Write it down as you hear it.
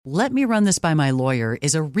"Let me run this by my lawyer"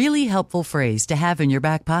 is a really helpful phrase to have in your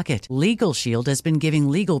back pocket. Legal Shield has been giving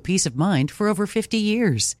legal peace of mind for over 50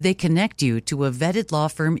 years. They connect you to a vetted law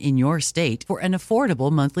firm in your state for an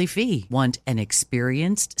affordable monthly fee. Want an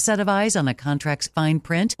experienced set of eyes on a contract's fine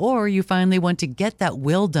print? Or you finally want to get that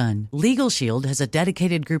will done? Legal Shield has a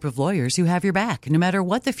dedicated group of lawyers who have your back, no matter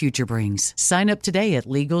what the future brings. Sign up today at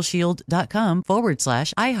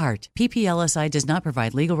LegalShield.com/iHeart. PPLSI does not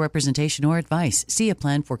provide legal representation or advice. See a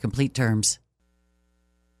plan for complete terms.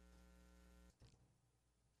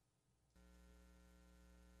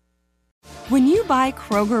 When you buy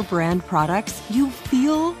Kroger brand products, you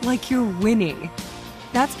feel like you're winning.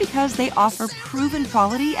 That's because they offer proven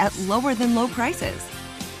quality at lower than low prices.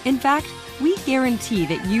 In fact, we guarantee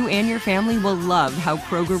that you and your family will love how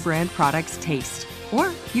Kroger brand products taste,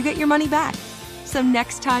 or you get your money back. So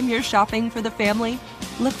next time you're shopping for the family,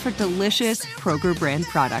 look for delicious Kroger brand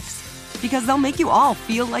products, because they'll make you all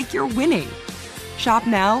feel like you're winning. Shop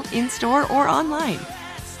now, in-store, or online.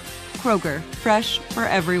 Kroger, fresh for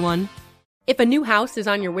everyone. If a new house is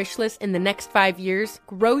on your wish list in the next 5 years,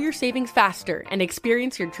 grow your savings faster and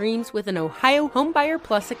experience your dreams with an Ohio Homebuyer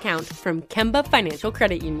Plus account from Kemba Financial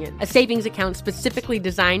Credit Union. A savings account specifically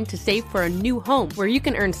designed to save for a new home, where you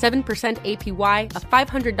can earn 7% APY, a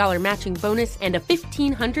 $500 matching bonus, and a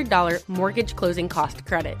 $1,500 mortgage closing cost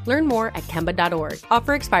credit. Learn more at Kemba.org.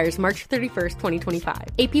 Offer expires March 31st, 2025.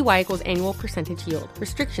 APY equals annual percentage yield.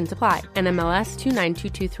 Restrictions apply. NMLS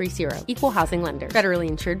 292230. Equal housing lender. Federally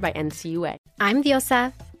insured by NCUA. I'm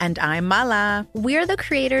Diosa. And I'm Mala. We're the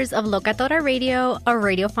creators of Locatora Radio, a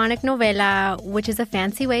radiophonic novela, which is a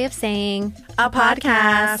fancy way of saying a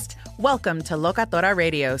podcast. Welcome to Locatora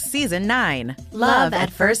Radio Season 9. Love at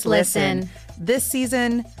First Listen. This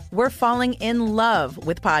season, we're falling in love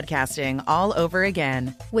with podcasting all over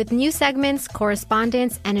again. With new segments,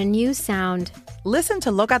 correspondence, and a new sound. Listen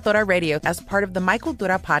to Locatora Radio as part of the My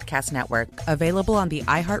Cultura Podcast Network, available on the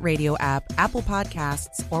iHeartRadio app, Apple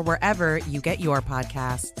Podcasts, or wherever you get your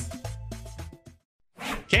podcasts.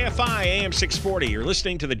 KFI AM 640. You're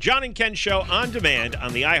listening to the John and Ken Show on demand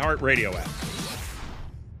on the iHeartRadio app.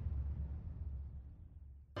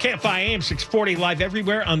 KFI AM 640 live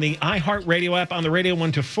everywhere on the iHeartRadio app, on the radio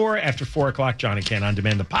 1 to 4 after 4 o'clock. John and Ken on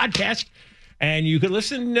demand, the podcast. And you can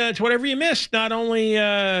listen to whatever you missed, not only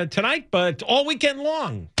tonight, but all weekend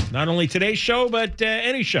long. Not only today's show, but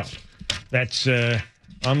any show that's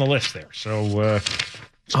on the list there. So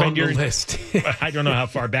spend your list. I don't know how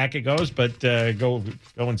far back it goes, but go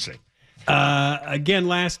and see. Again,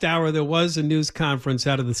 last hour, there was a news conference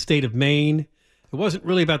out of the state of Maine. It wasn't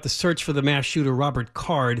really about the search for the mass shooter, Robert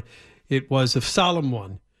Card. It was a solemn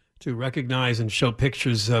one to recognize and show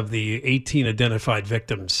pictures of the 18 identified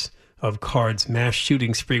victims of Card's mass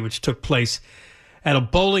shooting spree, which took place at a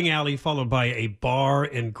bowling alley followed by a bar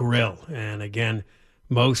and grill. And again,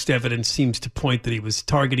 most evidence seems to point that he was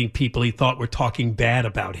targeting people he thought were talking bad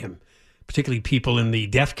about him, particularly people in the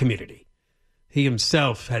deaf community. He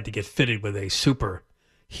himself had to get fitted with a super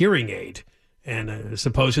hearing aid. And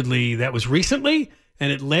supposedly that was recently,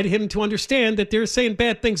 and it led him to understand that they're saying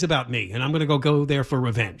bad things about me, and I'm going to go there for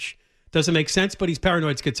revenge. Doesn't make sense, but he's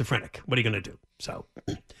paranoid schizophrenic. What are you going to do? So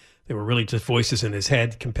they were really just voices in his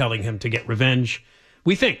head compelling him to get revenge.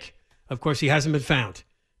 We think. Of course, he hasn't been found.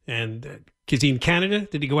 And is he in Canada?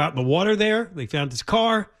 Did he go out in the water there? They found his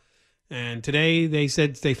car. And today they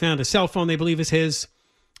said they found a cell phone they believe is his,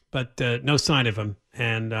 but no sign of him.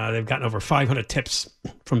 And they've gotten over 500 tips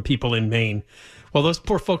from people in Maine. Well, those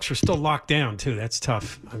poor folks are still locked down, too. That's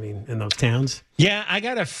tough. I mean, in those towns. Yeah, I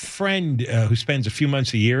got a friend who spends a few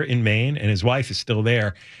months a year in Maine, and his wife is still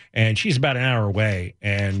there, and she's about an hour away.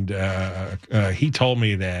 And he told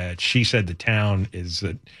me that she said the town is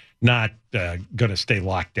not going to stay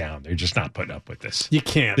locked down. They're just not putting up with this. You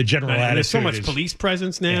can't. The general attitude there's so much police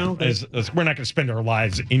presence now. Yeah, we're not going to spend our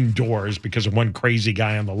lives indoors because of one crazy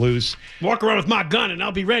guy on the loose. Walk around with my gun, and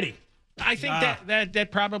I'll be ready. I think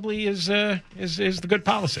that probably is the good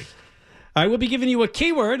policy. I will be giving you a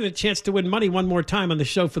keyword and a chance to win money one more time on the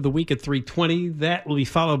show for the week at 3:20. That will be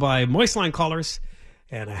followed by Moist Line callers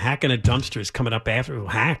and a hack and a dumpster is coming up after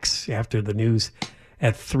the news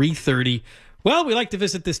at 3:30. Well, we like to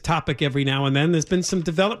visit this topic every now and then. There's been some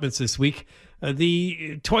developments this week.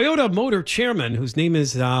 The Toyota Motor chairman, whose name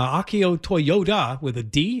is Akio Toyoda with a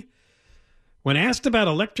D, when asked about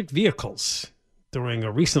electric vehicles during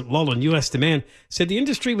a recent lull in U.S. demand, said the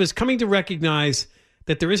industry was coming to recognize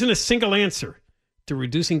that there isn't a single answer to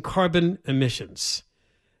reducing carbon emissions.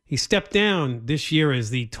 He stepped down this year as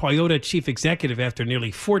the Toyota chief executive after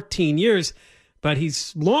nearly 14 years, but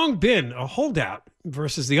he's long been a holdout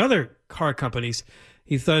versus the other car companies.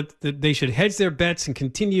 He thought that they should hedge their bets and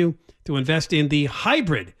continue to invest in the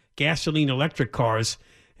hybrid gasoline-electric cars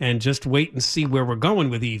and just wait and see where we're going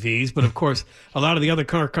with EVs. But, of course, a lot of the other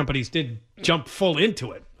car companies did jump full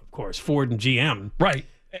into it, of course, Ford and GM. Right.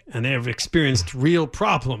 And they have experienced real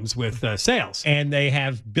problems with sales. And they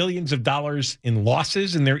have billions of dollars in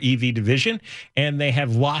losses in their EV division, and they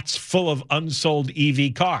have lots full of unsold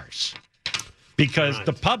EV cars because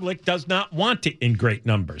the public does not want it in great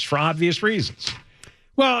numbers for obvious reasons.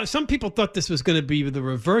 Well, some people thought this was going to be the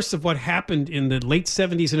reverse of what happened in the late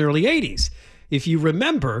 70s and early 80s. If you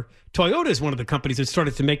remember, Toyota is one of the companies that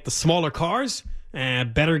started to make the smaller cars,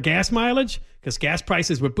 better gas mileage, because gas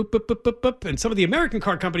prices were boop, boop, boop, boop, boop. And some of the American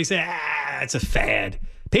car companies say, it's a fad.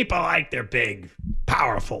 People like their big,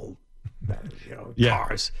 powerful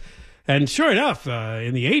cars. And sure enough,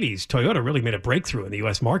 in the 80s, Toyota really made a breakthrough in the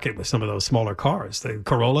U.S. market with some of those smaller cars, the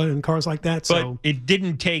Corolla and cars like that. But it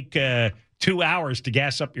didn't take 2 hours to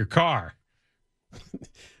gas up your car.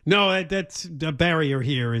 No, that's the barrier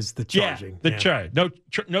here is the charging.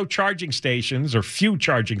 No charging stations or few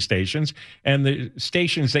charging stations, and the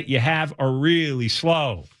stations that you have are really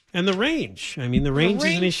slow. And the range. I mean, the range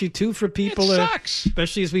is an issue, too, for people. It sucks.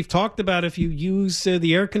 Especially as we've talked about, if you use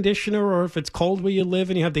the air conditioner or if it's cold where you live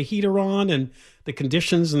and you have the heater on and the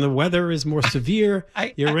conditions and the weather is more severe,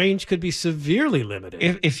 your range could be severely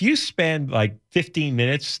limited. If you spend like 15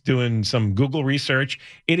 minutes doing some Google research,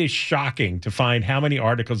 it is shocking to find how many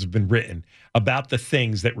articles have been written about the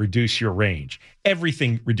things that reduce your range.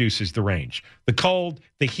 Everything reduces the range. The cold,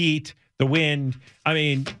 the heat, the wind, I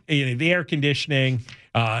mean, the air conditioning,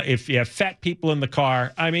 if you have fat people in the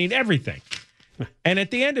car, I mean, everything. And at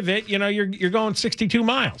the end of it, you're going 62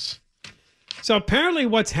 miles. So apparently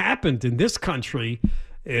what's happened in this country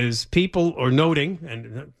is people are noting,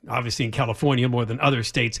 and obviously in California more than other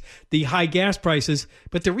states, the high gas prices,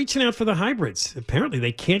 but they're reaching out for the hybrids. Apparently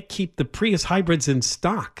they can't keep the Prius hybrids in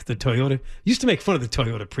stock. The Toyota used to make fun of the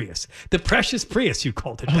Toyota Prius. The precious Prius, you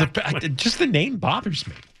called it. Just the name bothers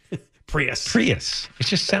me. Prius. It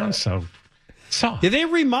just sounds so soft. Yeah, they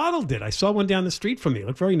remodeled it. I saw one down the street from me. It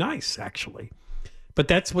looked very nice, actually. But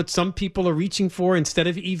that's what some people are reaching for instead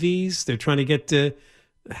of EVs. They're trying to get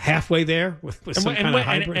halfway there with some kind of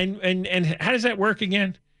hybrid. And how does that work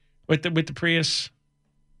again with the Prius?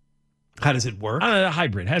 How does it work? The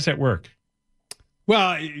hybrid. How does that work?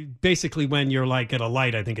 Well, basically when you're like at a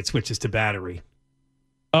light, I think it switches to battery.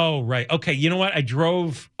 Oh, right. Okay. You know what? I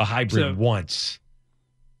drove a hybrid once.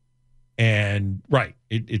 And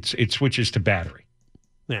it switches to battery.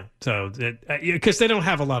 Yeah, so because they don't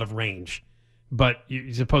have a lot of range, but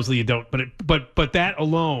supposedly you don't. But that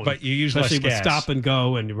alone, but you use less gas. With stop and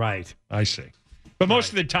go and I see. But most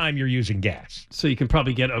of the time you're using gas, so you can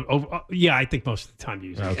probably get I think most of the time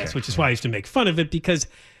you're using gas, which is why I used to make fun of it because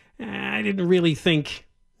I didn't really think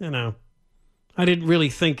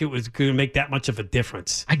it was going to make that much of a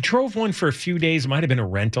difference. I drove one for a few days. It might have been a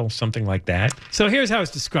rental, something like that. So here's how it's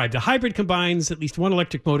described. A hybrid combines at least one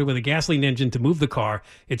electric motor with a gasoline engine to move the car.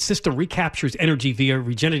 Its system recaptures energy via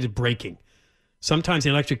regenerative braking. Sometimes the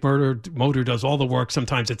electric motor does all the work.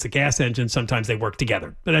 Sometimes it's a gas engine. Sometimes they work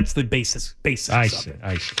together. But that's the basics I of see. it.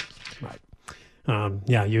 I see.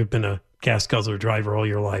 Right. You've been a gas guzzler driver all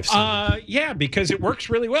your life. So. Yeah, because it works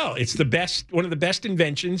really well. It's one of the best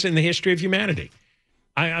inventions in the history of humanity.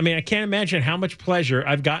 I mean, I can't imagine how much pleasure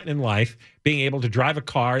I've gotten in life being able to drive a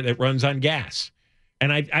car that runs on gas.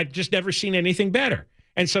 And I've just never seen anything better.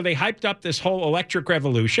 And so they hyped up this whole electric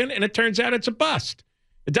revolution, and it turns out it's a bust.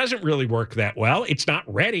 It doesn't really work that well. It's not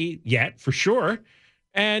ready yet, for sure.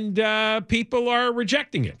 And people are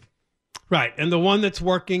rejecting it. Right. And the one that's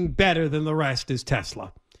working better than the rest is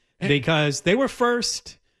Tesla. Because they were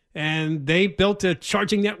first, and they built a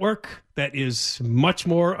charging network that is much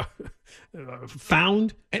more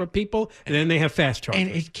found for people, and then they have fast charging.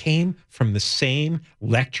 And it came from the same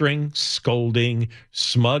lecturing, scolding,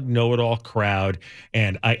 smug know-it-all crowd.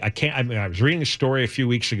 And I was reading a story a few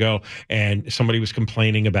weeks ago, and somebody was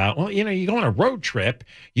complaining about, well, you go on a road trip,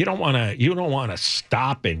 you don't want to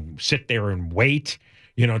stop and sit there and wait,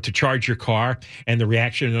 to charge your car. And the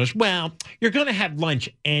reaction was, well, you're going to have lunch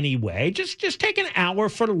anyway. Just take an hour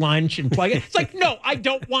for lunch and plug it. It's like, no, I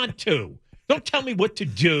don't want to. Don't tell me what to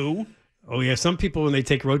do. Oh, yeah. Some people, when they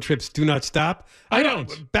take road trips, do not stop. I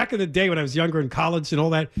don't. Back in the day when I was younger in college and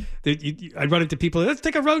all that, I'd run into people, let's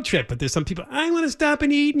take a road trip. But there's some people, I want to stop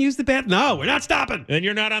and eat and use the bathroom. No, we're not stopping. Then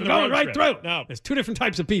you're not on the road right trip. Through. No. There's two different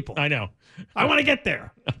types of people. I know. I want to get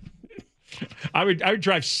there. I would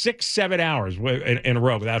drive 6-7 hours in a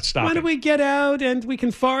row without stopping. Why don't we get out and we can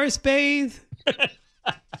forest bathe?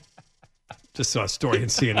 Just saw a story in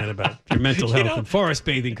CNN about your mental health, and forest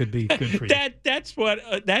bathing could be good for you. That's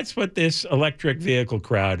what this electric vehicle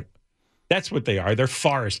crowd. That's what they are. They're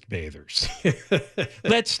forest bathers.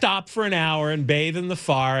 Let's stop for an hour and bathe in the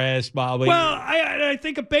forest. Well, I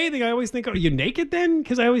think of bathing. I always think, are you naked then?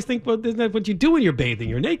 Because I always think, well, isn't that what you do when you're bathing?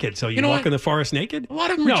 You're naked. So you walk in the forest naked? A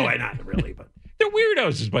lot of them not really. But they're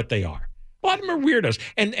weirdos is what they are. A lot of them are weirdos.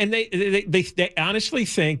 And they honestly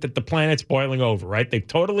think that the planet's boiling over, right? They've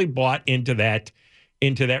totally bought into that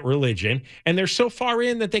religion. And they're so far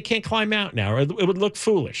in that they can't climb out now. It would look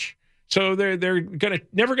foolish. So they're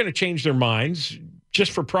never gonna change their minds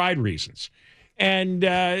just for pride reasons,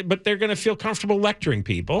 but they're gonna feel comfortable lecturing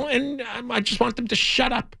people, and I just want them to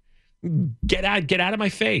shut up, get out of my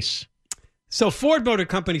face. So Ford Motor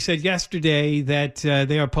Company said yesterday that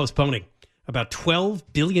they are postponing about $12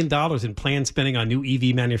 billion in planned spending on new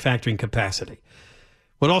EV manufacturing capacity.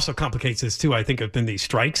 What also complicates this too, I think, have been these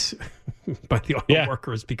strikes by the auto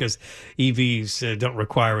workers, because EVs don't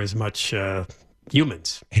require as much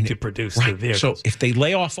humans to produce the vehicles. So if they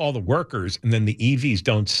lay off all the workers and then the EVs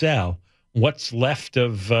don't sell, what's left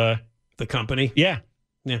of the company? Yeah,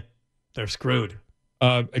 they're screwed.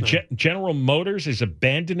 General Motors is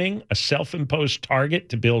abandoning a self-imposed target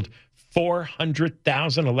to build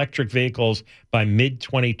 400,000 electric vehicles by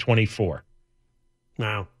mid-2024.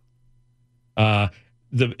 Wow.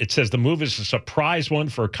 It says the move is a surprise one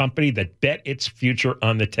for a company that bet its future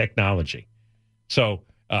on the technology. So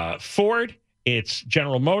Ford, it's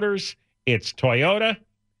General Motors, it's Toyota.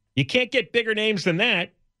 You can't get bigger names than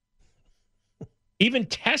that. Even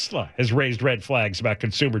Tesla has raised red flags about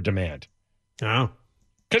consumer demand. Oh.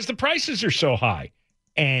 Because the prices are so high,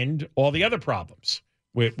 and all the other problems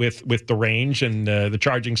with the range and the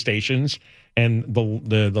charging stations and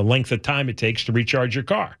the length of time it takes to recharge your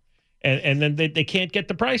car. And then they can't get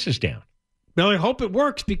the prices down. Well, I hope it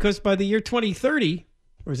works, because by the year 2030,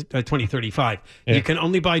 or is it 2035, you can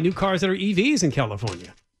only buy new cars that are EVs in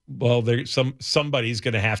California. Well, somebody's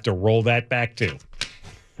going to have to roll that back too.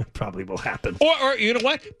 Probably will happen. Or you know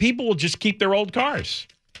what? People will just keep their old cars.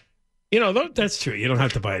 That's true. You don't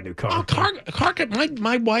have to buy a new car.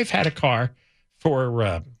 My wife had a car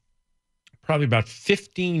for probably about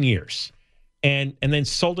 15 years, and then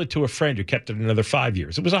sold it to a friend who kept it another 5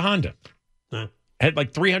 years. It was a Honda. Had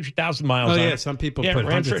like 300,000 miles on it. Some people put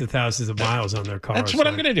hundreds of thousands of miles on their cars. That's what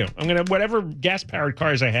I'm going to do. Whatever gas-powered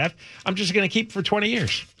cars I have, I'm just going to keep for 20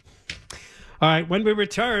 years. All right, when we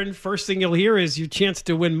return, first thing you'll hear is your chance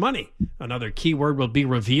to win money. Another keyword will be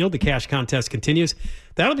revealed. The cash contest continues.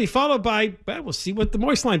 That'll be followed by, we'll see what the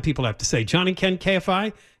Moist Line people have to say. John and Ken,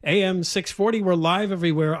 KFI, AM 640. We're live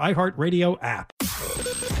everywhere. iHeartRadio app.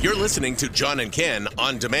 You're listening to John and Ken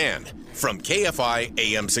on demand from KFI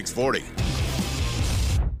AM 640.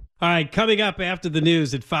 All right, coming up after the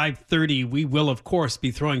news at 5:30, we will, of course,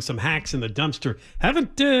 be throwing some hacks in the dumpster.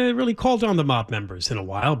 Haven't really called on the mob members in a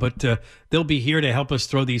while, but they'll be here to help us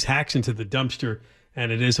throw these hacks into the dumpster.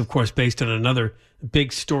 And it is, of course, based on another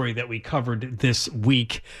big story that we covered this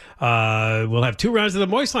week. We'll have 2 rounds of the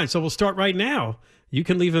Moist Line, so we'll start right now. You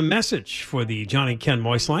can leave a message for the John and Ken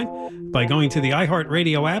Moist Line by going to the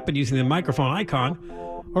iHeartRadio app and using the microphone icon,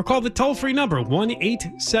 or call the toll-free number,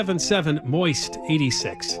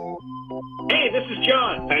 1-877-MOIST-86. Hey, this is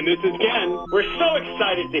John. And this is Ken. We're so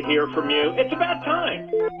excited to hear from you. It's about time.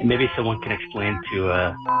 Maybe someone can explain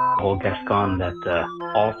to old Gascon that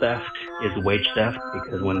all theft is wage theft,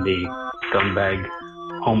 because when the scumbag,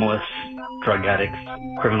 homeless, drug addicts,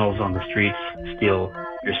 criminals on the streets steal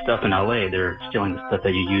your stuff in LA, they're stealing the stuff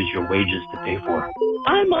that you use your wages to pay for.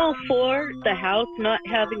 I'm all for the House not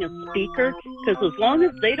having a speaker, because as long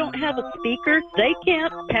as they don't have a speaker, they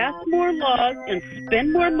can't pass more laws and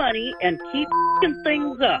spend more money and keep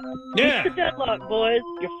things up. Yeah. Keep the deadlock, boys.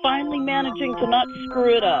 You're finally managing to not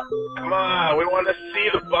screw it up. Come on, we want to see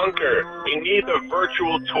the bunker. We need the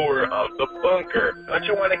virtual tour of the bunker. Don't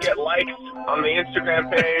you want to get likes on the Instagram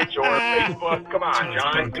page or Facebook? Come on,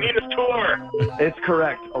 John. We need a tour. It's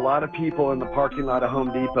correct. A lot of people in the parking lot of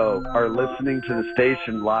Home Depot are listening to the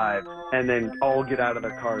station live and then all get out of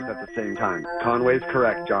their cars at the same time. Conway's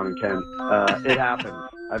correct, John and Ken. It happens.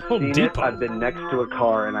 I've seen it. I've been next to a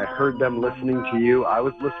car, and I heard them listening to you. I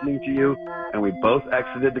was listening to you, and we both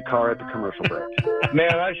exited the car at the commercial break.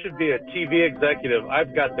 Man, I should be a TV executive.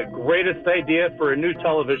 I've got the greatest idea for a new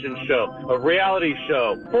television show, a reality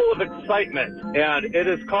show full of excitement, and it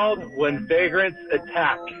is called When Vagrants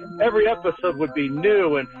Attack. Every episode would be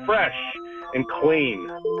new and fresh, and clean.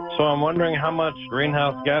 So I'm wondering how much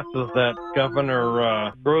greenhouse gases that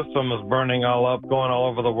Governor Newsom is burning all up, going all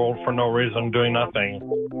over the world for no reason, doing nothing.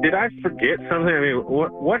 Did I forget something? I mean,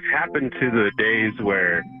 what's happened to the days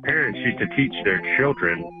where parents used to teach their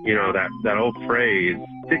children, you know, that old phrase,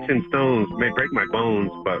 sticks and stones may break my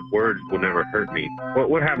bones, but words will never hurt me.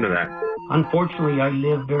 What happened to that? Unfortunately, I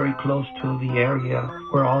live very close to the area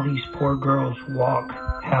where all these poor girls walk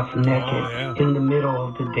half naked in the middle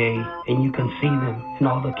of the day, and you can see them, and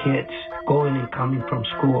all the kids going and coming from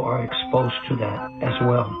school are exposed to that as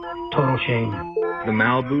well. Total shame. The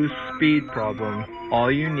Malibu speed problem,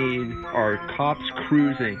 all you need are cops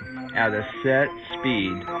cruising at a set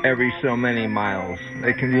speed every so many miles.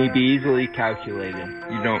 It can be easily calculated.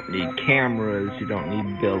 You don't need cameras, you don't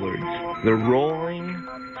need billards. The rolling,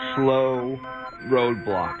 slow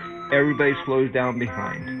roadblock. Everybody slows down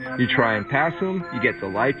behind. You try and pass them, you get the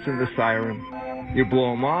lights and the siren. You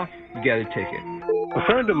blow them off, you get a ticket. A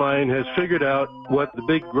friend of mine has figured out what the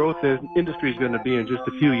big growth industry is going to be in just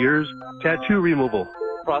a few years. Tattoo removal.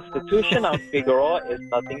 Prostitution on Figueroa is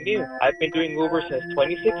nothing new. I've been doing Uber since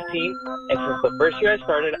 2016, and since the first year I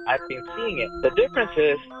started, I've been seeing it. The difference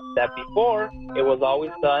is that before, it was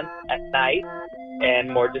always done at night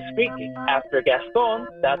and more discreetly. After Gaston,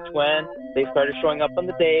 that's when they started showing up on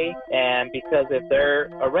the day, and because if they're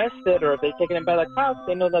arrested or if they're taken in by the cops,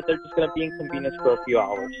 they know that they're just going to be inconvenienced for a few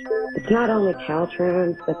hours. It's not only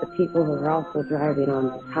Caltrans, but the people who are also driving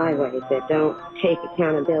on this highway that don't take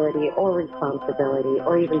accountability or responsibility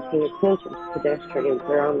or even pay attention to pedestrians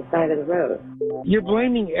that are on the side of the road. You're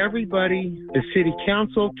blaming everybody, the city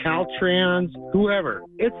council, Caltrans, whoever.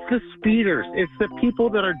 It's the speeders. It's the people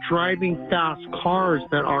that are driving fast cars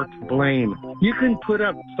that are to blame. You can put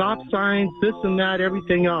up stop signs, this and that,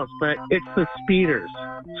 everything else, but it's the speeders.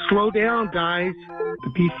 Slow down, guys. The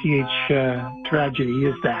PCH tragedy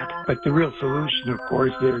is that. But the real solution, of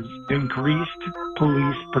course, is increased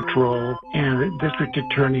police patrol and a district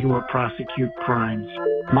attorney who will prosecute crimes.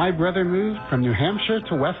 My brother moved from New Hampshire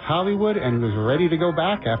to West Hollywood and was ready to go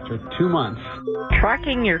back after 2 months.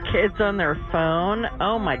 Tracking your kids on their phone?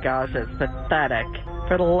 Oh my gosh, it's pathetic.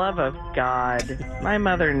 For the love of God. My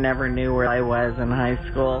mother never knew where I was in high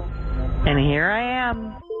school. And here I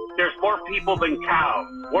am. There's more people than cows.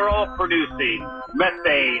 We're all producing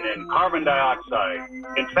methane and carbon dioxide.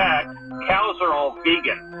 In fact, cows are all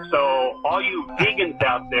vegan. So all you vegans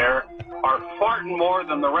out there are farting more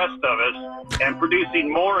than the rest of us and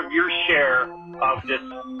producing more of your share of this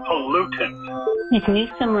pollutant. If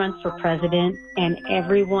Newsom runs for president and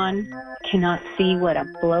everyone cannot see what a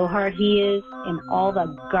blowhard he is and all the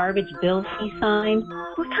garbage bills he signed,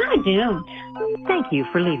 we're kind of doomed. Thank you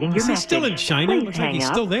for leaving your Is he message. still in China? Please Looks like hang he's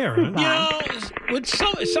up. still there. Huh? You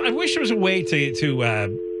know, I wish there was a way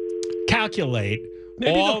to calculate.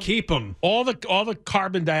 Maybe they'll keep him. All the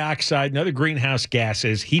carbon dioxide and other greenhouse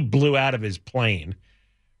gases he blew out of his plane,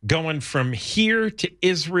 going from here to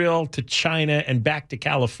Israel to China and back to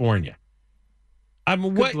California.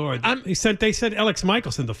 Good Lord. They sent Alex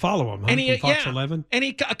Michelson to follow him, huh, from Fox 11. And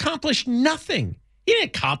he accomplished nothing. He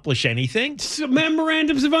didn't accomplish anything.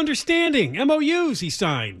 Memorandums of understanding, MOUs he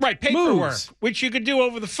signed. Right, paperwork, which you could do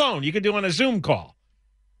over the phone. You could do on a Zoom call.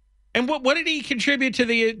 And what did he contribute to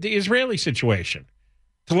the Israeli situation?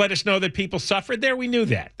 To let us know that people suffered there? We knew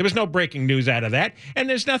that. There was no breaking news out of that. And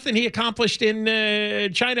there's nothing he accomplished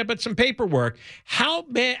in China but some paperwork. How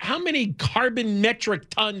many carbon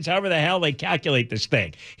metric tons, however the hell they calculate this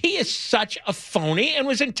thing? He is such a phony and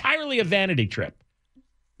was entirely a vanity trip.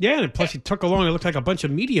 Yeah, and plus he took along, it looked like a bunch of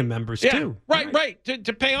media members, too. Right.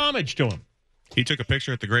 To pay homage to him. He took a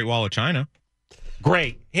picture at the Great Wall of China.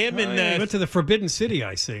 Great. Him and he went to the Forbidden City,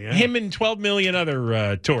 I see. Yeah. Him and 12 million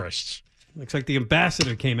other tourists. Looks like the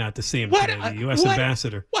ambassador came out to see him today, the U.S.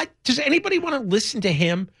 ambassador. What? Does anybody want to listen to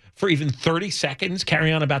him for even 30 seconds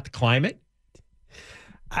carry on about the climate?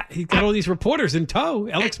 He's got all these reporters in tow.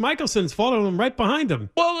 Alex Michelson's following him right behind him.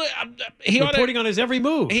 Well, reporting on his every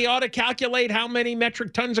move. He ought to calculate how many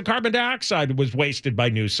metric tons of carbon dioxide was wasted by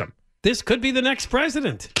Newsom. This could be the next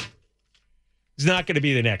president. He's not going to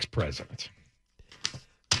be the next president.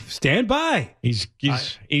 Stand by. He's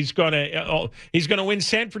going to win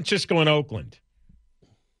San Francisco and Oakland.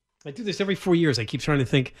 I do this every 4 years. I keep trying to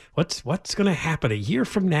think what's going to happen a year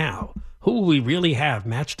from now. Who will we really have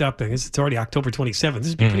matched up? And it's already October 27th. This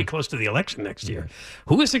is pretty close to the election next year.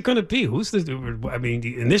 Who is it going to be?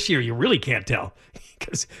 In this year, you really can't tell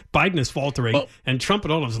because Biden is faltering and Trump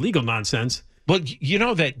and all of his legal nonsense. Well, you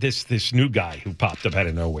know that this new guy who popped up out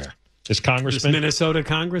of nowhere, this congressman, this Minnesota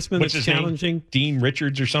congressman what's that's his challenging name? Dean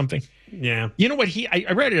Richards or something. Yeah. You know what?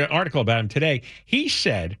 I read an article about him today. He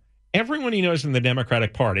said everyone he knows in the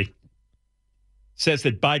Democratic Party says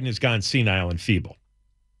that Biden has gone senile and feeble.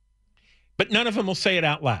 But none of them will say it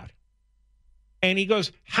out loud. And he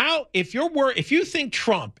goes, if you think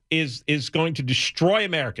Trump is going to destroy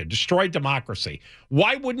America, destroy democracy,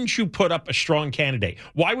 why wouldn't you put up a strong candidate?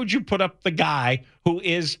 Why would you put up the guy who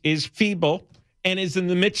is feeble and is in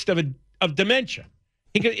the midst of dementia?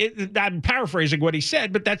 I'm paraphrasing what he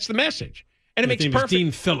said, but that's the message. And it makes perfect.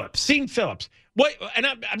 Dean Phillips. Dean Phillips. What? And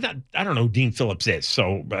I'm not. I don't know who Dean Phillips is,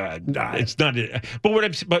 so it's not.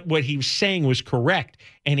 But what he was saying was correct,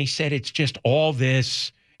 and he said it's just all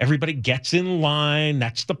this. Everybody gets in line.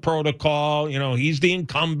 That's the protocol. You know, he's the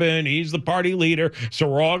incumbent. He's the party leader. So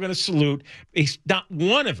we're all going to salute. He's not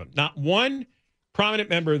one of them. Not one prominent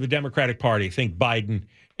member of the Democratic Party think Biden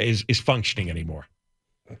is functioning anymore.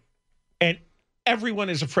 And everyone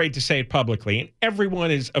is afraid to say it publicly, and everyone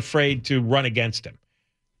is afraid to run against him.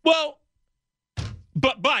 Well,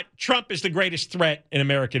 but Trump is the greatest threat in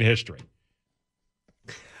American history.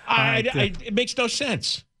 It makes no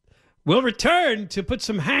sense. We'll return to put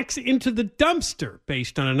some hacks into the dumpster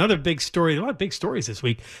based on another big story. A lot of big stories this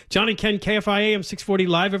week. John and Ken, KFI AM 640,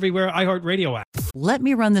 live everywhere, iHeartRadio app. Let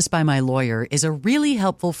me run this by my lawyer is a really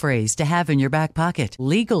helpful phrase to have in your back pocket.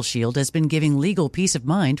 Legal Shield has been giving legal peace of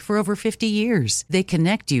mind for over 50 years. They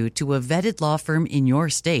connect you to a vetted law firm in your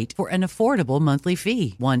state for an affordable monthly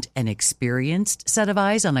fee. Want an experienced set of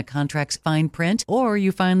eyes on a contract's fine print? Or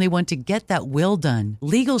you finally want to get that will done?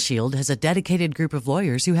 Legal Shield has a dedicated group of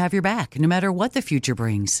lawyers who have your back, no matter what the future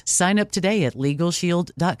brings. Sign up today at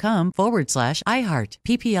LegalShield.com/iHeart.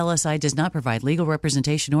 PPLSI does not provide legal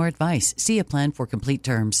representation or advice. See a plan for complete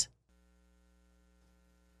terms.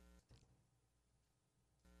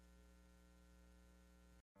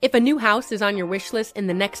 If a new house is on your wish list in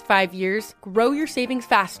the next 5 years, grow your savings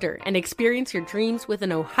faster and experience your dreams with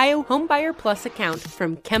an Ohio Homebuyer Plus account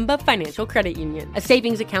from Kemba Financial Credit Union. A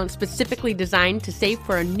savings account specifically designed to save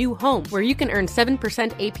for a new home, where you can earn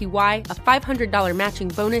 7% APY, a $500 matching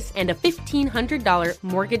bonus, and a $1,500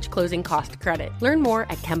 mortgage closing cost credit. Learn more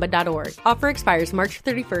at Kemba.org. Offer expires March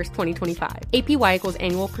 31st, 2025. APY equals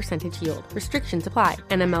annual percentage yield. Restrictions apply.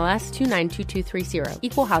 NMLS 292230.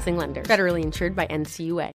 Equal housing lender. Federally insured by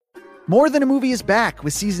NCUA. More Than a Movie is back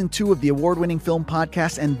with Season 2 of the award-winning film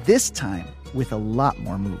podcast, and this time with a lot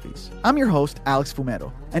more movies. I'm your host, Alex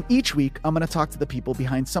Fumero, and each week I'm going to talk to the people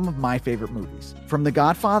behind some of my favorite movies. From The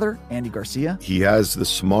Godfather, Andy Garcia. He has the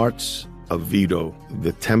smarts of Vito,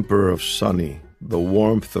 the temper of Sonny, the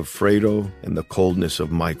warmth of Fredo, and the coldness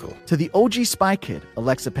of Michael. To the OG Spy Kid,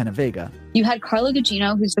 Alexa Penavega. You had Carla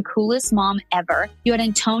Gugino, who's the coolest mom ever. You had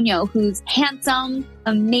Antonio, who's handsome,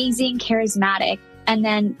 amazing, charismatic. And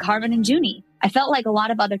then Carmen and Junie. I felt like a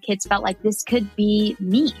lot of other kids felt like this could be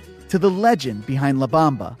me. To the legend behind La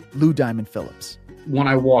Bamba, Lou Diamond Phillips. When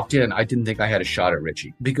I walked in, I didn't think I had a shot at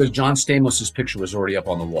Richie because John Stamos' picture was already up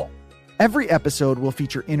on the wall. Every episode will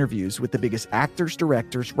feature interviews with the biggest actors,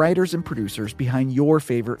 directors, writers, and producers behind your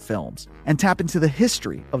favorite films and tap into the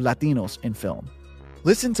history of Latinos in film.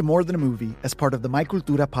 Listen to More Than a Movie as part of the My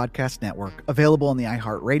Cultura podcast network, available on the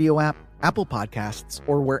iHeartRadio app, Apple Podcasts,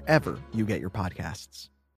 or wherever you get your podcasts.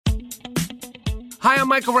 Hi, I'm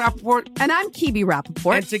Michael Rappaport. And I'm Kibi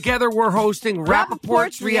Rappaport. And together we're hosting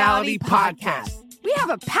Rappaport's Reality Podcast. We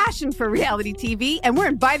have a passion for reality TV, and we're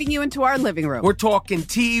inviting you into our living room. We're talking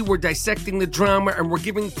tea, we're dissecting the drama, and we're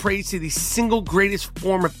giving praise to the single greatest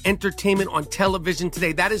form of entertainment on television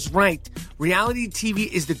today. That is right. Reality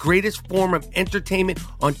TV is the greatest form of entertainment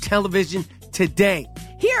on television today.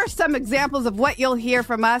 Here are some examples of what you'll hear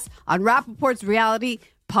from us on Rappaport's Reality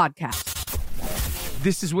Podcast.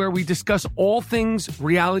 This is where we discuss all things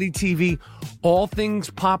reality TV, all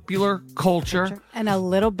things popular culture. And a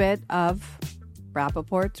little bit of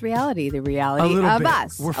Rappaport's reality, the reality of bit.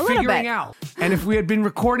 Us. We're figuring out. And if we had been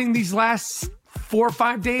recording these last 4 or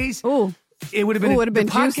 5 days, it would have been, the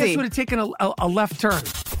podcast juicy. would have taken a left turn.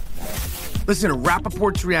 Listen to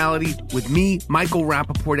Rappaport's Reality with me, Michael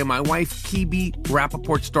Rappaport, and my wife, Kibi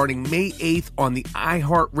Rappaport, starting May 8th on the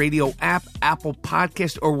iHeartRadio app, Apple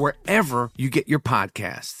Podcast, or wherever you get your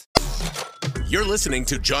podcasts. You're listening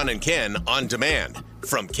to John and Ken on demand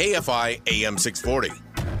from KFI AM 640.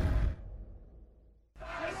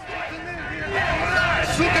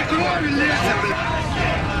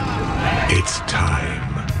 It's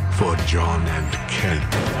time for John and Ken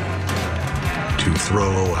to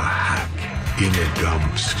throw a hack in a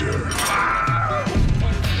dumpster.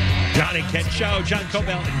 John and Ken Show. John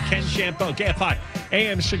Cobell and Ken Shampoo. KFI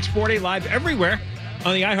AM 640, live everywhere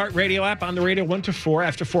on the iHeartRadio app, on the radio 1 to 4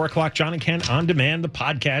 after 4 o'clock. John and Ken on demand, the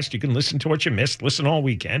podcast. You can listen to what you missed. Listen all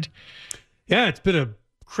weekend. Yeah, it's been a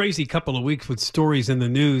crazy couple of weeks with stories in the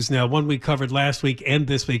news. Now, one we covered last week and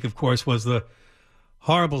this week, of course, was the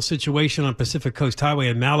horrible situation on Pacific Coast Highway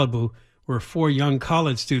in Malibu where 4 young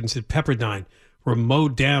college students at Pepperdine were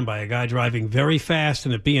mowed down by a guy driving very fast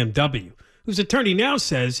in a BMW, whose attorney now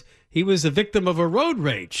says he was a victim of a road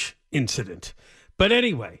rage incident. But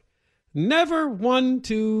anyway, never one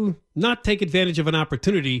to not take advantage of an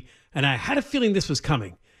opportunity, and I had a feeling this was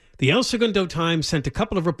coming. The El Segundo Times sent a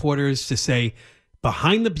couple of reporters to say,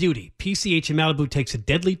 behind the beauty, PCH in Malibu takes a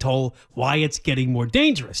deadly toll, why it's getting more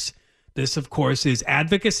dangerous. This, of course, is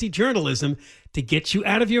advocacy journalism to get you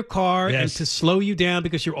out of your car and to slow you down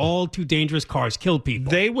because you're all too dangerous. Cars kill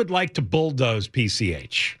people. They would like to bulldoze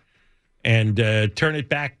PCH and turn it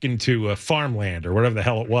back into farmland or whatever the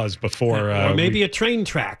hell it was before. Or maybe a train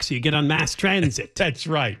track so you get on mass transit. That's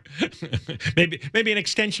right. maybe an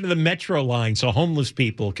extension of the metro line so homeless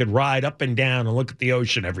people could ride up and down and look at the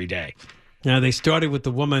ocean every day. Now, they started with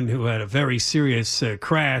the woman who had a very serious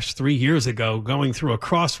crash 3 years ago going through a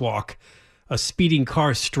crosswalk. A speeding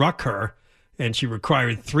car struck her, and she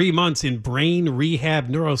required 3 months in brain rehab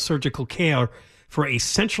neurosurgical care for a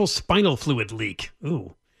central spinal fluid leak.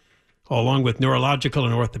 Ooh. Along with neurological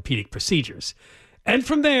and orthopedic procedures. And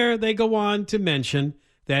from there, they go on to mention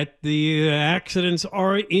that the accidents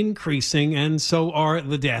are increasing, and so are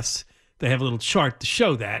the deaths. They have a little chart to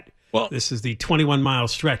show that. Well, this is the 21-mile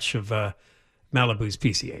stretch of Malibu's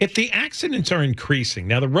PCH. If the accidents are increasing,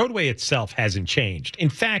 now the roadway itself hasn't changed. In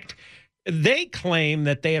fact, they claim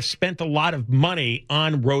that they have spent a lot of money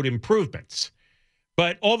on road improvements.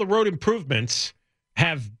 But all the road improvements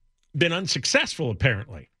have been unsuccessful,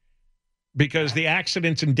 apparently, because the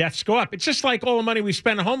accidents and deaths go up. It's just like all the money we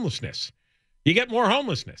spend on homelessness. You get more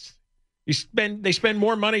homelessness. They spend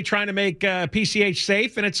more money trying to make PCH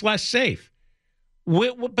safe, and it's less safe.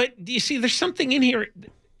 But you see, there's something in here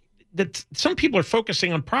that some people are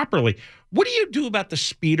focusing on properly. What do you do about the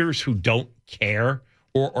speeders who don't care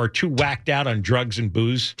or are too whacked out on drugs and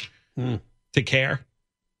booze to care?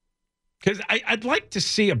 Because I'd like to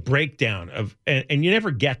see a breakdown of, and you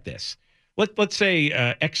never get this. Let's say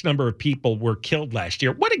X number of people were killed last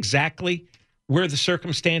year. What exactly were the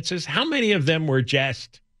circumstances? How many of them were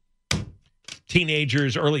just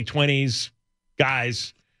teenagers, early 20s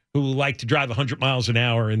guys who like to drive 100 miles an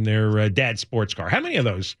hour in their dad's sports car? How many of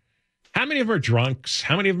those? How many of them are drunks?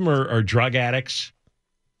 How many of them are drug addicts?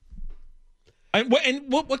 And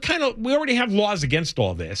what kind of, we already have laws against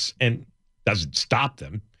all this and doesn't stop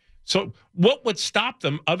them. So what would stop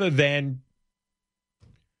them other than,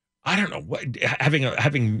 I don't know,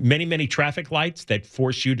 having many traffic lights that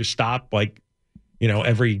force you to stop, like,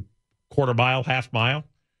 every quarter mile, half mile?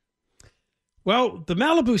 Well, the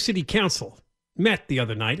Malibu City Council met the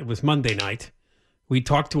other night. It was Monday night. We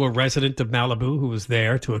talked to a resident of Malibu who was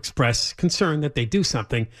there to express concern that they do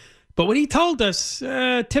something. But what he told us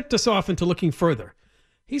tipped us off into looking further.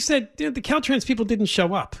 He said the Caltrans people didn't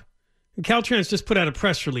show up. Caltrans just put out a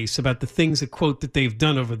press release about the things, quote, that they've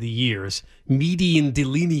done over the years. Median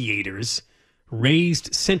delineators,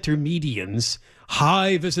 raised center medians,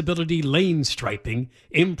 high visibility lane striping,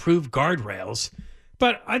 improved guardrails.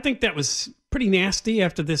 But I think that was pretty nasty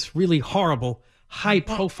after this really horrible,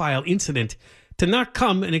 high-profile incident to not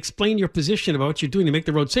come and explain your position about what you're doing to make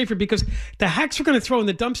the road safer, because the hacks we're going to throw in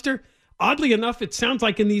the dumpster, oddly enough, it sounds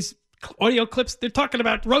like in these audio clips, they're talking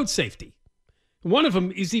about road safety. One of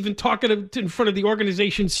them is even talking in front of the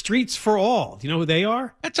organization Streets for All. Do you know who they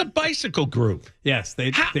are? That's a bicycle group. Yes,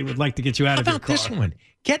 they would like to get you out of your car. How about this one?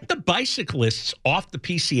 Get the bicyclists off the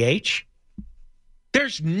PCH.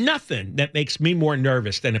 There's nothing that makes me more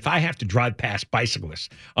nervous than if I have to drive past bicyclists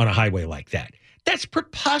on a highway like that. That's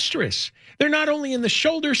preposterous. They're not only in the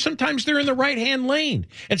shoulder, sometimes they're in the right-hand lane.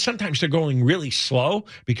 And sometimes they're going really slow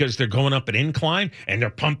because they're going up an incline and they're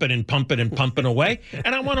pumping and pumping and pumping away.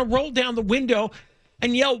 And I want to roll down the window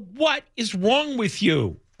and yell, "What is wrong with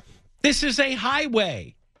you? This is a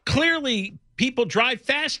highway. Clearly, people drive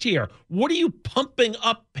fast here. What are you pumping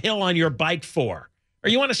uphill on your bike for? Are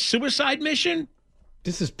you on a suicide mission?"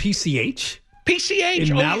 This is PCH? PCH.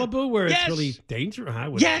 In Malibu, where it's really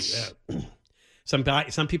dangerous? Yes.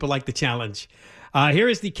 Some people like the challenge. Here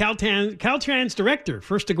is the Caltrans director,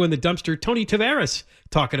 first to go in the dumpster, Tony Tavares,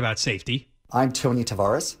 talking about safety. I'm Tony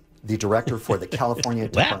Tavares, the director for the California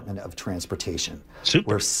Department of Transportation,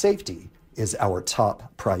 where safety is our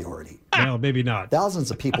top priority. Well, maybe not.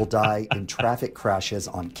 Thousands of people die in traffic crashes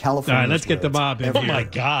on California. All right, let's get the mob in here. Oh, my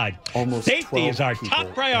God. Almost safety is our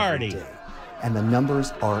top priority. And the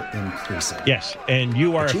numbers are increasing. Yes, and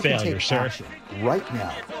you are but a failure, sir. Right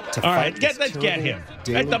now. To all right, fight let's get him.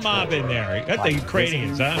 Get the mob in there. Get the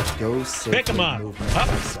Ukrainians, huh? Pick them up. Up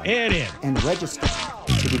and in. And register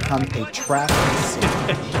to become a traffic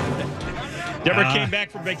safe. Never came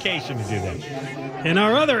back from vacation to do that. And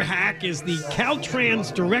our other hack is the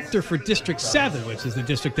Caltrans director for District 7, which is the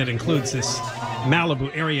district that includes this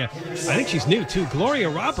Malibu area. I think she's new, too. Gloria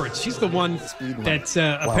Roberts. She's the one that's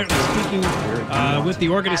apparently speaking with the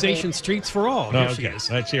organization Streets for All. Here she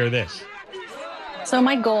is. Let's hear this. So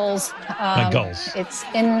my goals. Goals. It's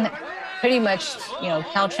in pretty much,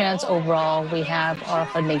 Caltrans overall. We have our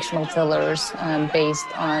foundational pillars based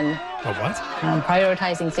on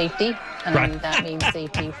prioritizing safety. That means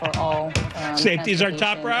safety for all. Safety is our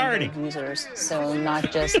top priority. Users, so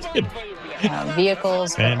not just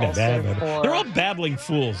vehicals, but also for they're all babbling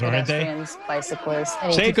fools, aren't they? Bicyclists.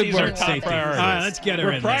 Safety is our top priority. All right, let's get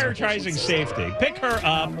her in. We're prioritizing safety. Pick her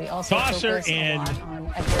up, toss her in,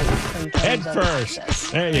 head first.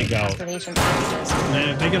 There you go.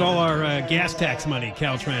 They get all our gas tax money,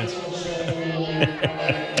 Caltrans.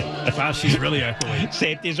 Wow, she's really echoing.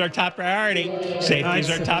 Safety is our top priority. Safety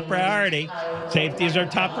is our top priority. Safety is our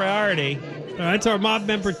top priority. That's our mob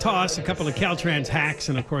member toss, a couple of Caltrans hacks,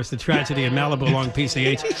 and, of course, the tragedy in Malibu along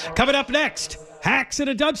PCH. Coming up next, Hacks in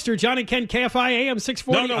a Dumpster. John and Ken, KFI AM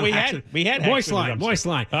 640. No, we had Moist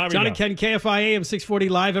Line. John and Ken, KFI AM 640,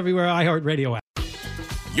 live everywhere, iHeartRadio app.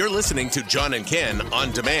 You're listening to John and Ken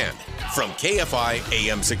on demand from KFI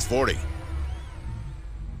AM 640.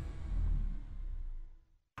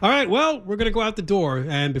 All right, well, we're going to go out the door.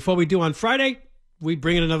 And before we do on Friday, we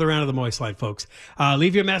bring in another round of the Moist Line, folks.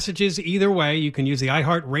 Leave your messages either way. You can use the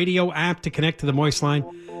iHeartRadio app to connect to the Moist Line.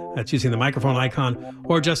 That's using the microphone icon.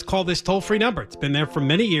 Or just call this toll-free number. It's been there for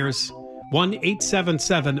many years.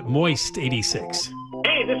 1-877-MOIST-86.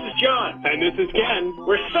 Hey, this is John. And this is Ken.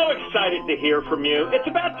 We're so excited to hear from you. It's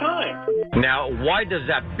about time. Now, why does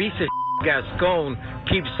that piece of Gascon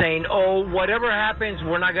keep saying, oh, whatever happens,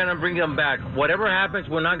 we're not going to bring them back. Whatever happens,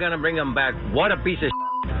 we're not going to bring them back. What a piece of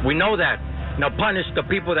We know that. Now punish the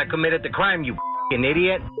people that committed the crime, you f***ing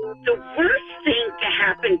idiot. The worst thing to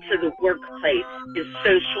happen to the workplace is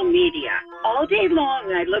social media. All day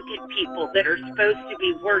long, I look at people that are supposed to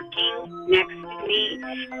be working next to me,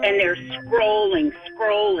 and they're scrolling,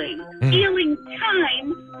 stealing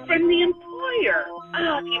time from the employer.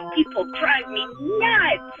 Oh, these people drive me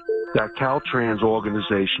nuts. That Caltrans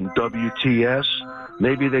organization, WTS,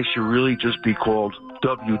 maybe they should really just be called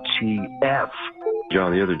WTF.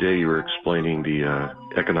 John, the other day you were explaining the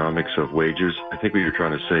economics of wages. I think what you're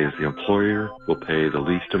trying to say is the employer will pay the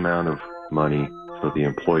least amount of money so the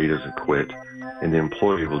employee doesn't quit, and the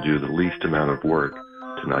employee will do the least amount of work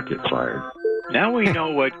to not get fired. Now we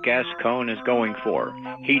know what Gascon is going for.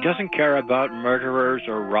 He doesn't care about murderers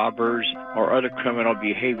or robbers or other criminal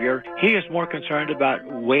behavior. He is more concerned about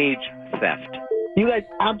wage theft. You guys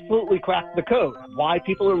absolutely cracked the code. Why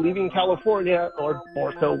people are leaving California, or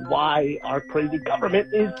more so why our crazy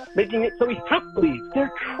government is making it so we have to leave.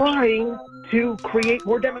 They're trying to create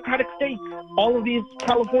more democratic states. All of these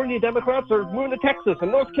California Democrats are moving to Texas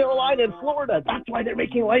and North Carolina and Florida. That's why they're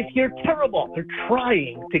making life here terrible. They're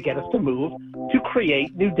trying to get us to move to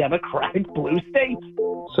create new democratic blue states.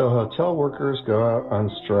 So hotel workers go out on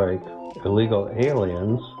strike. Illegal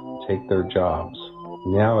aliens take their jobs.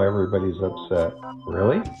 Now everybody's upset.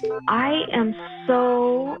 Really? I am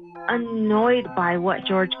so annoyed by what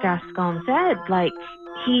George Gascon said. Like,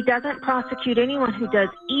 he doesn't prosecute anyone who does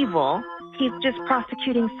evil. He's just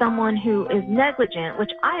prosecuting someone who is negligent,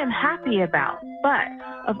 which I am happy about. But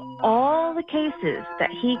of all the cases that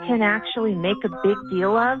he can actually make a big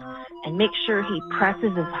deal of and make sure he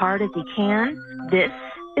presses as hard as he can, this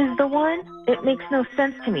is the one. It makes no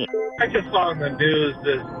sense to me. I just saw on the news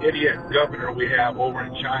this idiot governor we have over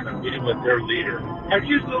in China meeting with their leader. Have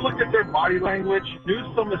you still looked at their body language?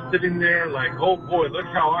 Newsom is sitting there like, oh boy, look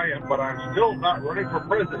how I am, but I'm still not running for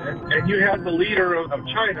president. And you have the leader of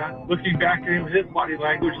China looking back at him with his body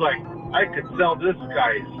language like, I could sell this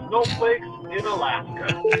guy snowflakes in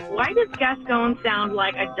Alaska. Why does Gascon sound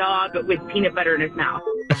like a dog with peanut butter in his mouth?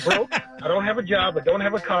 I'm broke, I don't have a job, I don't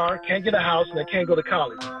have a car, can't get a house, and I can't go to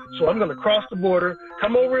college. So I'm going to cross the border,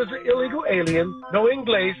 come over as an illegal alien, no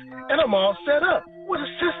English, and I'm all set up. What a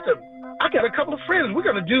system. I got a couple of friends. We're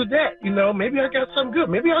going to do that. You know, maybe I got something good.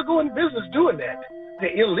 Maybe I'll go in business doing that.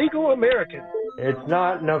 The illegal American. It's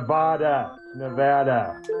not Nevada.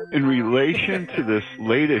 Nevada. In relation to this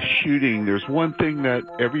latest shooting, there's one thing that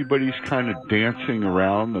everybody's kind of dancing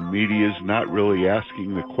around. The media's not really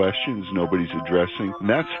asking the questions, nobody's addressing. And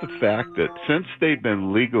that's the fact that since they've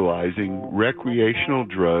been legalizing recreational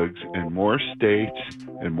drugs in more states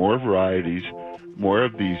and more varieties, more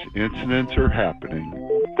of these incidents are happening.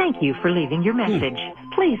 Thank you for leaving your message.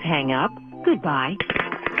 Please hang up. Goodbye.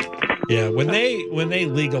 Yeah, when they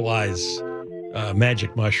legalize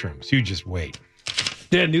magic mushrooms, you just wait.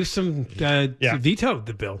 Yeah, Newsom vetoed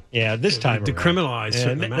the bill. Yeah, this time decriminalize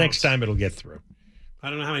certain amounts. Next time it'll get through. I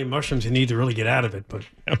don't know how many mushrooms you need to really get out of it, but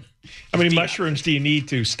how many mushrooms do you need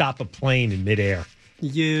to stop a plane in midair?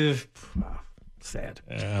 Sad.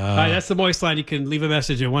 All right, that's the Moist line. You can leave a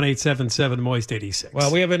message at 1-877-MOIST-86.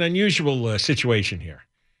 Well, we have an unusual situation here.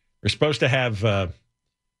 We're supposed to have.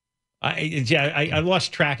 I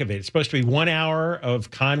lost track of it. It's supposed to be 1 hour of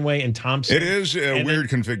Conway and Thompson. It is a weird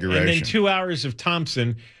configuration. And then 2 hours of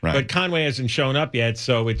Thompson, but Conway hasn't shown up yet,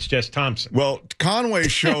 so it's just Thompson. Well, Conway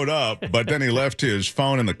showed up, but then he left his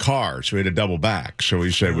phone in the car, so he had to double back. So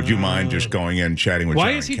he said, would you mind just going in and chatting with John?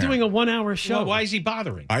 Why is he doing a 1 hour show? Well, why is he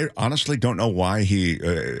bothering? I honestly don't know why he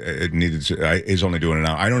needed to. He's only doing it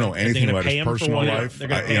now. I don't know anything about his personal life. They're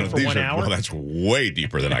going to pay him for 1 hour? Well, that's way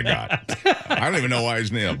deeper than I got. I don't even know why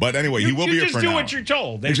he's nailed. But anyway, he will be here for an hour. You just do what you're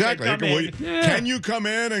told. Exactly. Can you come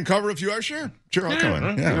in and cover a few hours? Sure, I'll come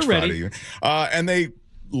in. Yeah, it's Friday. And they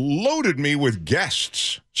loaded me with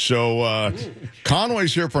guests. So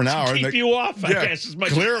Conway's here for an hour. Keep you off, I guess, as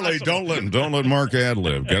much clearly, as possible. don't let Mark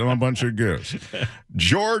ad-lib. Get him a bunch of gifts.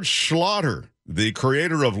 George Schlatter, the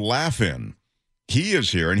creator of Laugh-In, he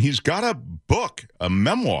is here, and he's got a book, a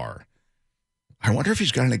memoir. I wonder if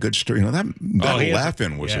he's got any good story. You know, that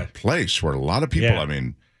Laugh-In was a place where a lot of people,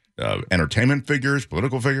 entertainment figures,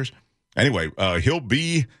 political figures. Anyway, he'll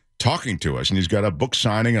be talking to us, and he's got a book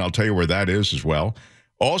signing, and I'll tell you where that is as well.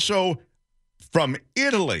 Also, from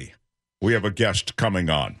Italy, we have a guest coming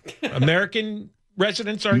on. American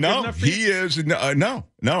residents aren't good enough for you? He is.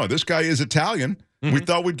 No. This guy is Italian. Mm-hmm. We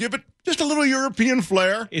thought we'd give it just a little European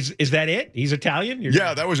flair. Is that it? He's Italian?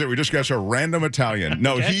 That was it. We just got a random Italian.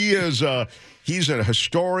 No, he is. He's a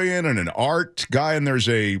historian and an art guy, and there's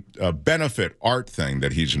a benefit art thing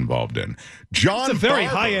that he's involved in. John, it's a very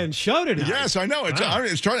high-end show tonight. Yes, I know.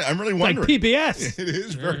 I'm really wondering. Like PBS. It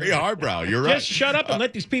is very highbrow. You're right. Just shut up and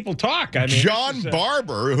let these people talk. I mean, John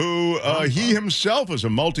Barber, who he himself is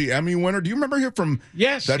a multi-Emmy winner. Do you remember him from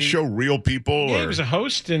that show, Real People? Yeah, he was a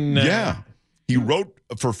host. And he wrote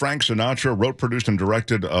for Frank Sinatra, produced, and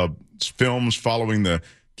directed films following the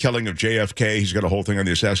killing of JFK. He's got a whole thing on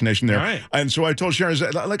the assassination there. Right. And so I told Sharon,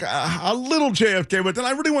 like a little JFK, but then I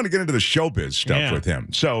really want to get into the showbiz stuff with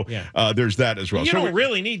him. So there's that as well. You don't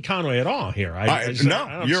really need Conway at all here.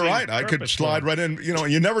 No, you're right. I could slide right in. You know,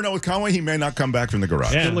 you never know with Conway. He may not come back from the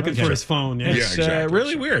garage. Yeah, looking for his phone. Yeah, it's exactly.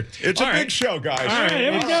 Really weird. It's a big show, guys. All right,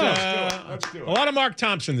 here we go. Let's do it. A lot of Mark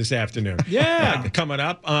Thompson this afternoon. Yeah. Coming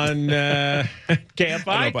up on KFI. I don't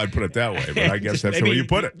know if I'd put it that way, but I guess that's the way you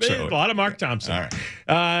put it. So. A lot of Mark Thompson. All right.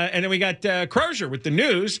 And then we got Crozier with the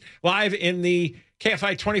news live in the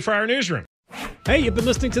KFI 24-hour newsroom. Hey, you've been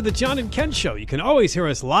listening to the John and Ken Show. You can always hear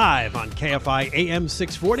us live on KFI AM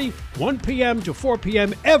 640, 1 p.m. to 4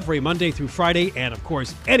 p.m. every Monday through Friday, and of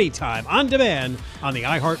course, anytime on demand on the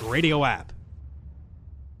iHeartRadio app.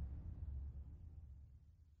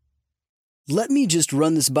 "Let me just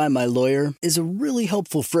run this by my lawyer" is a really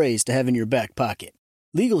helpful phrase to have in your back pocket.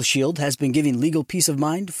 Legal Shield has been giving legal peace of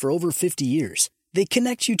mind for over 50 years. They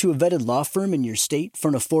connect you to a vetted law firm in your state for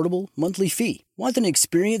an affordable monthly fee. Want an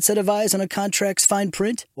experienced set of eyes on a contract's fine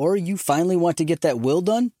print? Or you finally want to get that will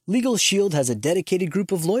done? Legal Shield has a dedicated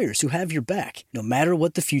group of lawyers who have your back, no matter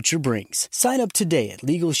what the future brings. Sign up today at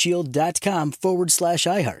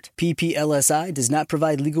LegalShield.com/iHeart. PPLSI does not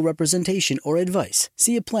provide legal representation or advice.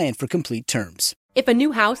 See a plan for complete terms. If a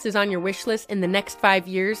new house is on your wish list in the next 5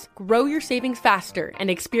 years, grow your savings faster and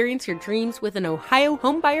experience your dreams with an Ohio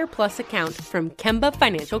Homebuyer Plus account from Kemba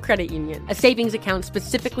Financial Credit Union. A savings account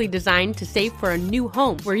specifically designed to save for a new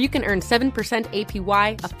home where you can earn 7%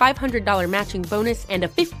 APY, a $500 matching bonus, and a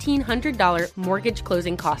 $1,500 mortgage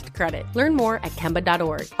closing cost credit. Learn more at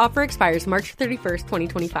Kemba.org. Offer expires March 31st,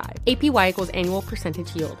 2025. APY equals annual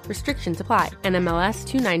percentage yield. Restrictions apply. NMLS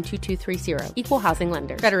 292230. Equal housing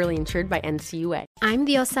lender. Federally insured by NCUA. I'm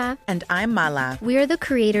Diosa. And I'm Mala. We are the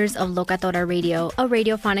creators of Locatora Radio, a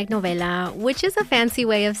radiophonic novela, which is a fancy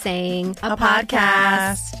way of saying a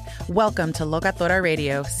podcast. Welcome to Locatora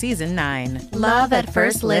Radio, Season 9. Love at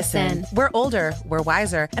first listen. We're older, we're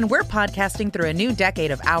wiser, and we're podcasting through a new decade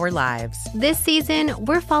of our lives. This season,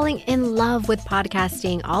 we're falling in love with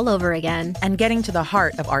podcasting all over again. And getting to the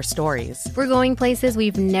heart of our stories. We're going places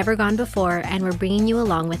we've never gone before, and we're bringing you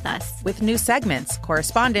along with us. With new segments,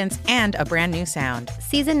 correspondence, and a brand new sound.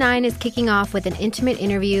 Season 9 is kicking off with an intimate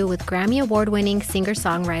interview with Grammy Award-winning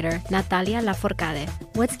singer-songwriter Natalia Lafourcade.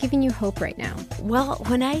 What's giving you hope right now? Well,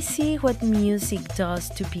 when I see what music does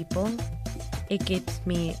to people, it gives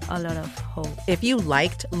me a lot of hope. If you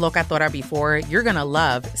liked Locatora before, you're going to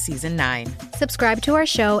love Season 9. Subscribe to our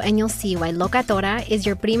show and you'll see why Locatora is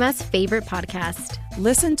your prima's favorite podcast.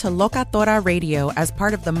 Listen to Locatora Radio as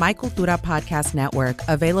part of the My Cultura Podcast Network,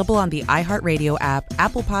 available on the iHeartRadio app,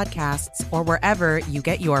 Apple Podcasts, or wherever you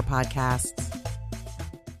get your podcasts.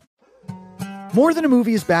 More Than a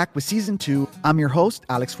Movie is back with Season 2. I'm your host,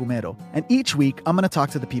 Alex Fumero, and each week I'm going to talk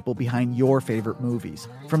to the people behind your favorite movies.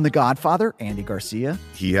 From The Godfather, Andy Garcia.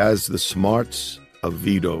 He has the smarts of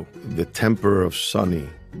Vito, the temper of Sonny,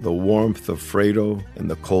 the warmth of Fredo, and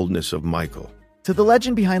the coldness of Michael. To the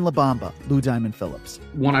legend behind La Bamba, Lou Diamond Phillips.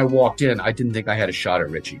 When I walked in, I didn't think I had a shot at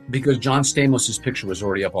Richie because John Stamos' picture was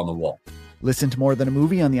already up on the wall. Listen to More Than a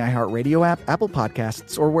Movie on the iHeartRadio app, Apple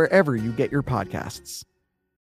Podcasts, or wherever you get your podcasts.